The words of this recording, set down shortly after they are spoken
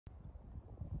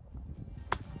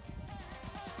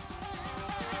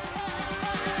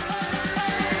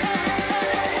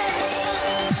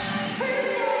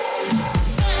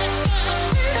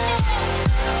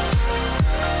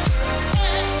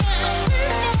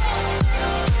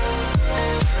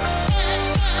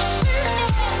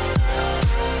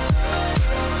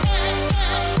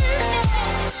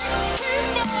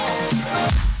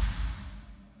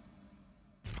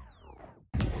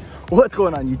What's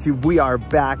going on, YouTube? We are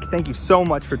back. Thank you so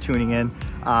much for tuning in.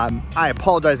 I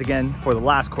apologize again for the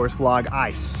last course vlog.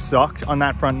 I sucked on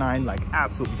that front nine, like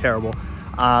absolutely terrible.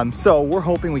 So we're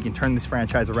hoping we can turn this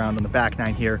franchise around on the back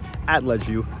nine here at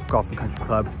Ledgeview Golf and Country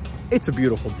Club. It's a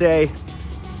beautiful day.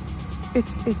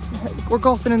 We're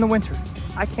golfing in the winter.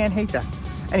 I can't hate that.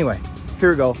 Anyway, here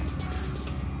we go.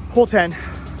 Hole 10.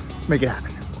 Let's make it happen.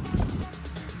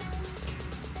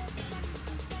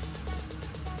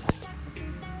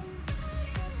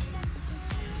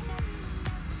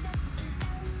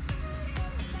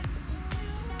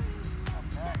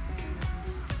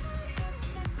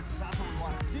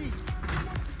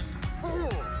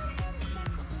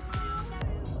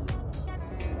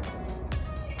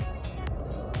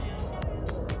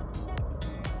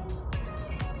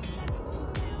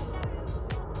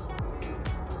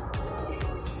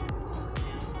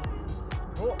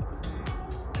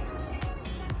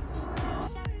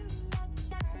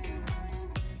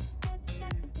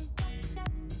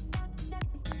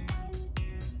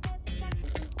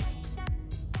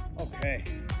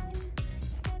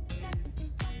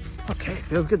 Okay,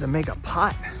 feels good to make a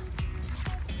putt.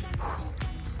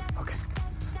 Okay,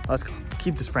 let's go.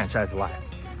 Keep this franchise alive.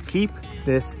 Keep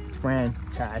this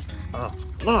franchise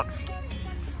alive.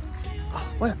 Oh,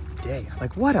 what a day.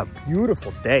 Like, what a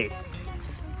beautiful day.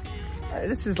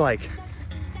 This is like,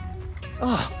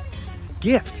 oh,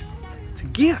 gift. It's a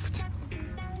gift.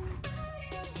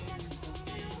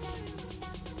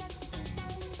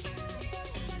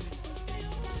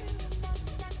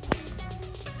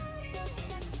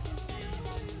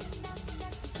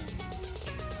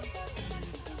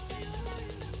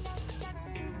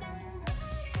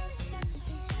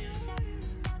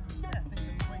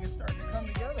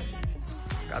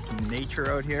 Got some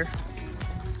nature out here.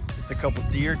 Just a couple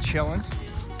deer chilling.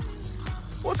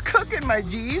 What's cooking, my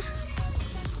G's?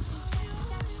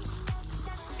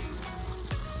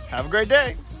 Have a great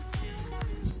day.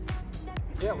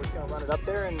 Yeah, we're just gonna run it up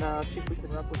there and see if we can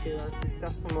replicate our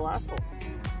success from the last hole.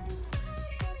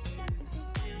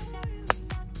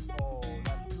 Oh,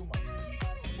 that's too much.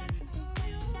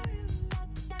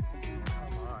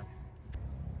 Come on.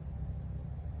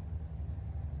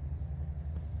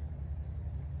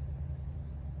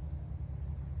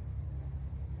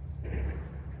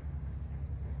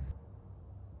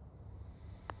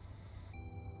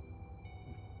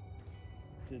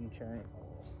 Didn't turn at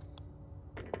all.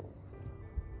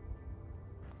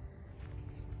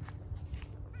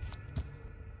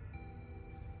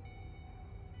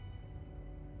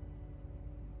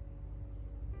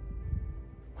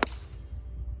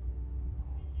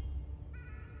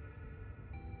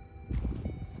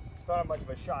 Not much of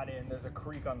a shot in. There's a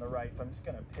creek on the right, so I'm just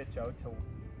gonna pitch out to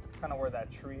kind of where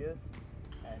that tree is,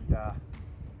 and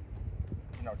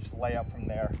you know, just lay up from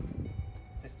there.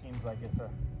 Just seems like it's a,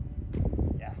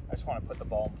 yeah, I just want to put the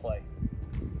ball in play.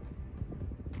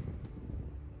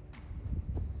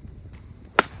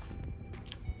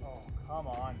 Oh, come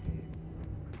on, dude.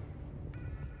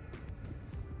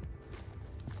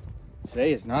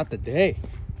 Today is not the day.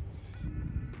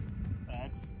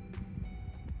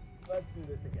 Let's do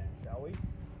this again, shall we?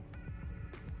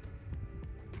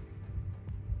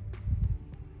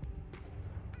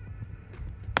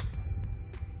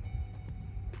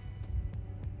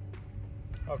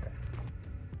 Okay.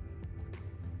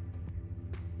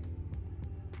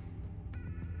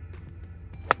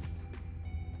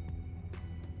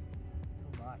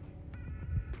 Too much.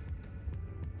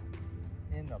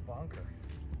 In the bunker.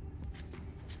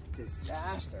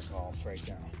 Disaster golf right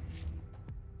now.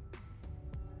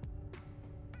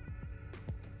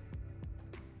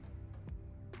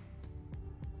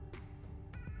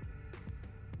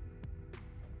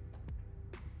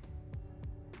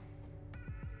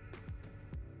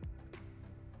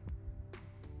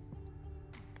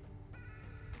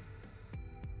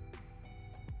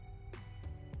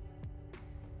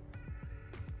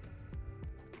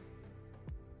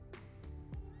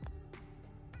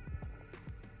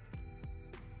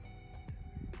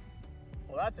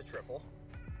 Well, that's a triple.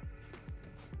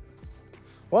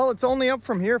 Well, it's only up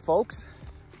from here, folks.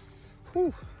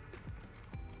 Whew.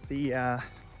 The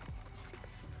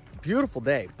beautiful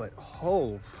day, but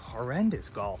oh, horrendous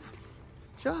golf.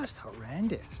 Just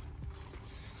horrendous.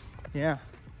 Yeah,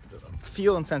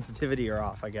 feel and sensitivity are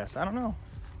off, I guess. I don't know.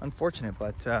 Unfortunate,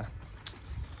 but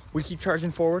we keep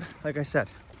charging forward. Like I said,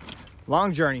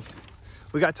 long journey.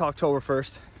 We got to October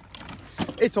 1st.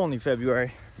 It's only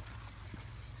February.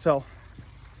 So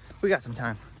we got some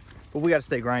time, but we got to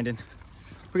stay grinding.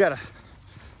 We gotta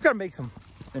make some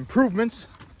improvements,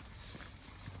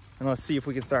 and let's see if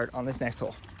we can start on this next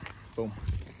hole. Boom.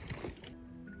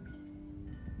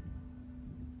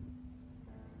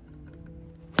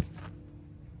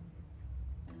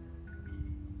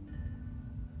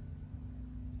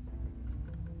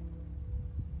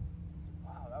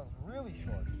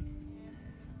 short.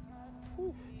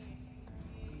 Whew.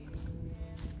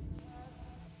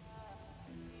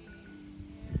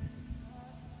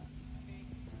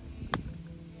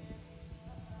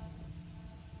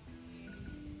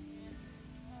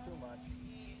 Too much.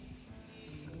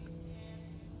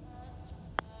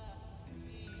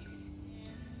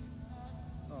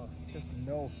 Oh, just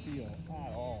no feel at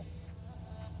all.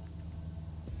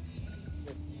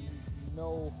 Just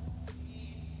no.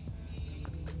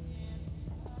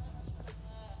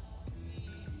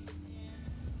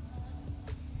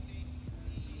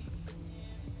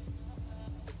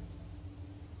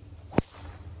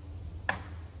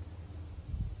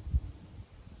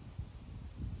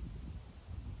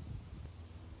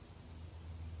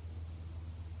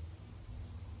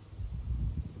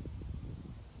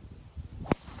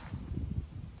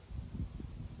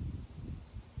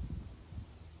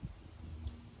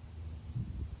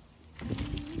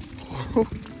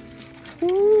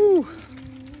 Woo.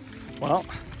 Well,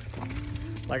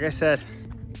 like I said,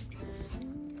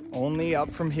 only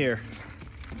up from here.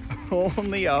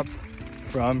 Only up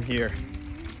from here.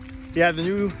 Yeah, the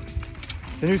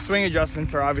new swing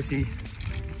adjustments are obviously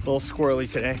a little squirrely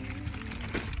today.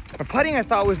 My putting I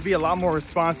thought would be a lot more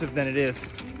responsive than it is.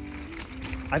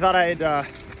 I thought I had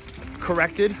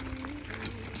corrected,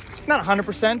 not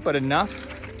 100%, but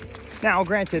enough. Now,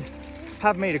 granted,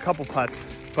 have made a couple putts,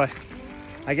 but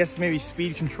I guess maybe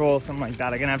speed control, something like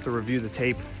that. I'm gonna have to review the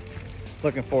tape.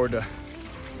 Looking forward to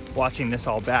watching this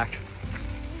all back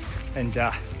and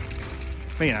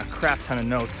making a crap ton of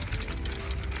notes,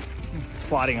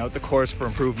 plotting out the course for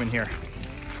improvement here.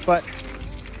 But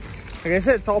like I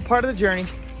said, it's all part of the journey,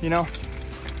 you know.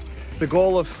 The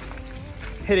goal of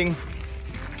hitting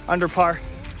under par,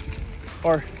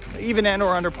 or even and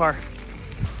or under par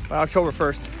by October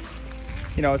 1st,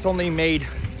 you know, it's only made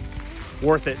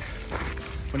worth it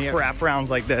when you have wrap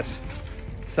rounds like this.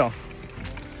 So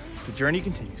the journey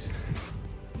continues.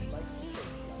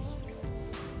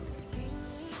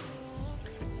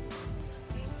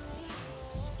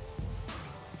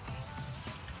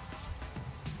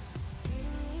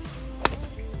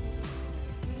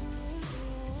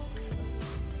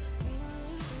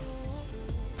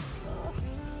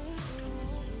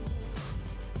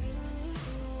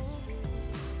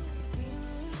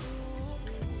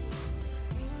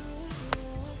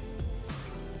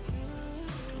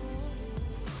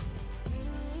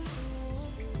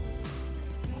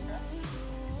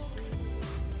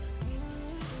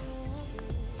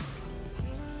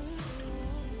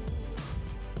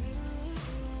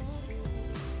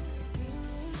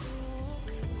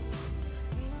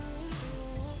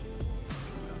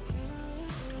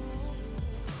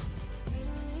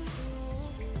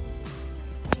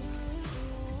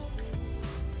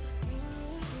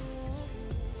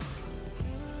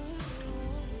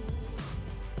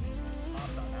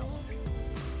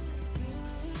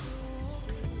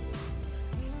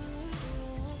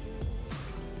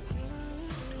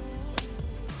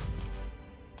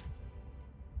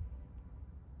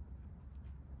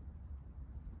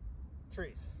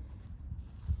 Trees.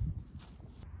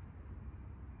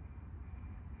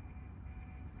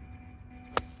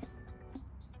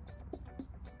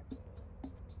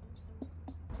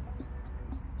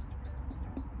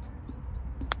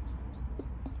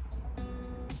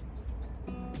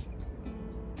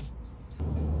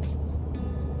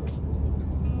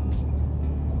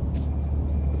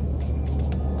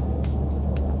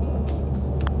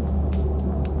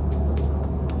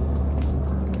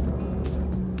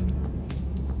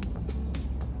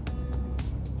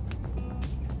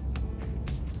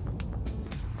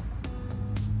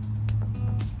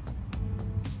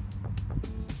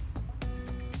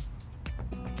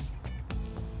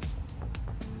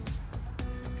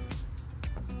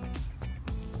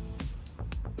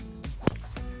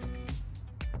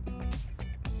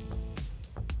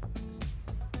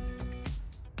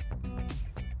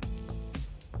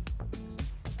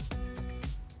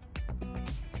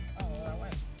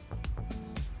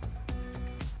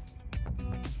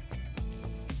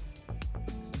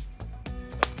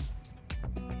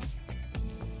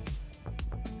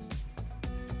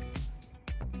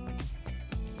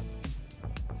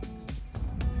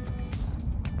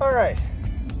 All right,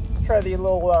 let's try the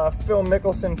little Phil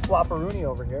Mickelson flopperoonie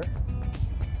over here.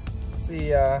 Let's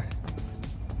see,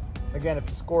 again, if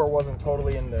the score wasn't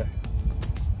totally in the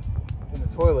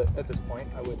toilet at this point,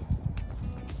 I would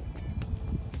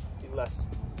be less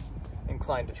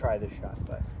inclined to try this shot,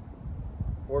 but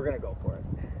we're gonna go for it.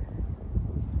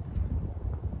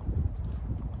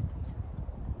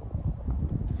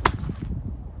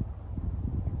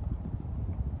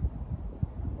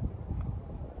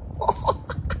 Oh.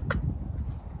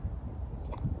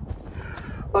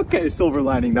 Okay, silver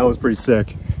lining. That was pretty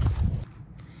sick.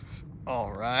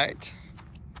 All right.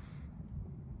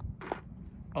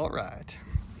 All right.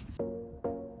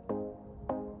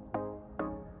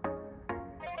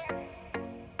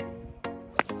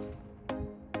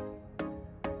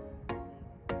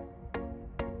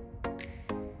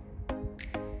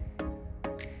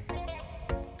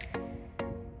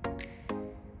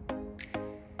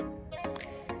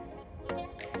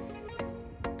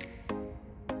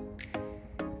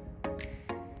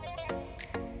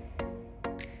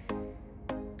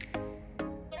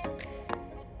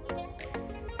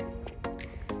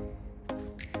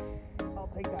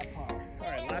 Take that par. All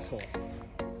right, last hole.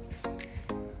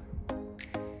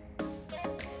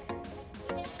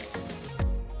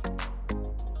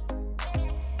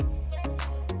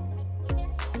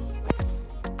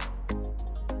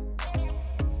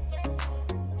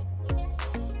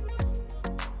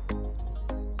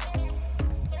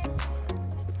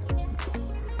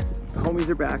 The homies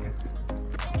are back.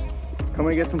 Coming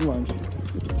to get some lunch.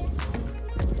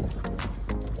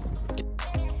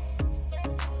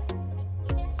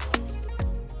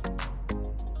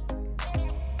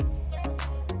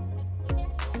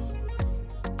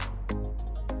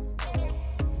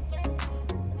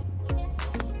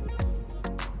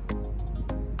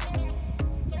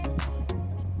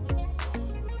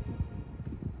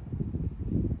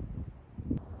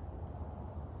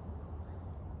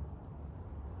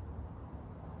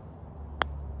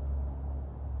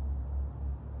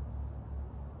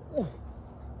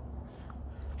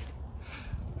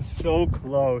 So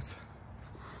close.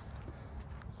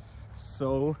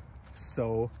 So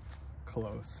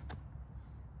close.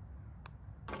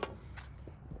 All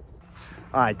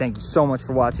right, thank you so much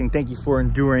for watching. Thank you for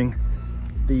enduring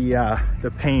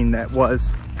the pain that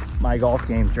was my golf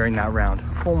game during that round.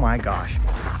 Oh my gosh.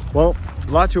 Well,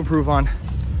 a lot to improve on,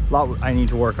 a lot I need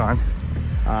to work on.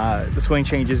 The swing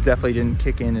changes definitely didn't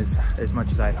kick in as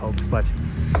much as I'd hoped, but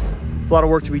a lot of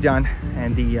work to be done,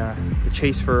 and the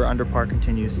chase for under par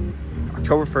continues.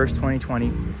 October 1st,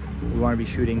 2020, we want to be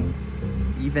shooting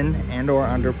even and or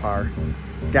under par.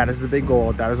 That is the big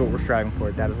goal. That is what we're striving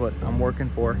for. That is what I'm working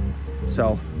for.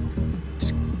 So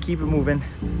just keep it moving.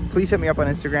 Please hit me up on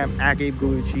Instagram at Gabe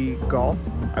Gallucci Golf.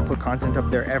 I put content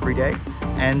up there every day,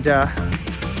 and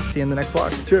see you in the next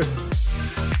vlog. Cheers.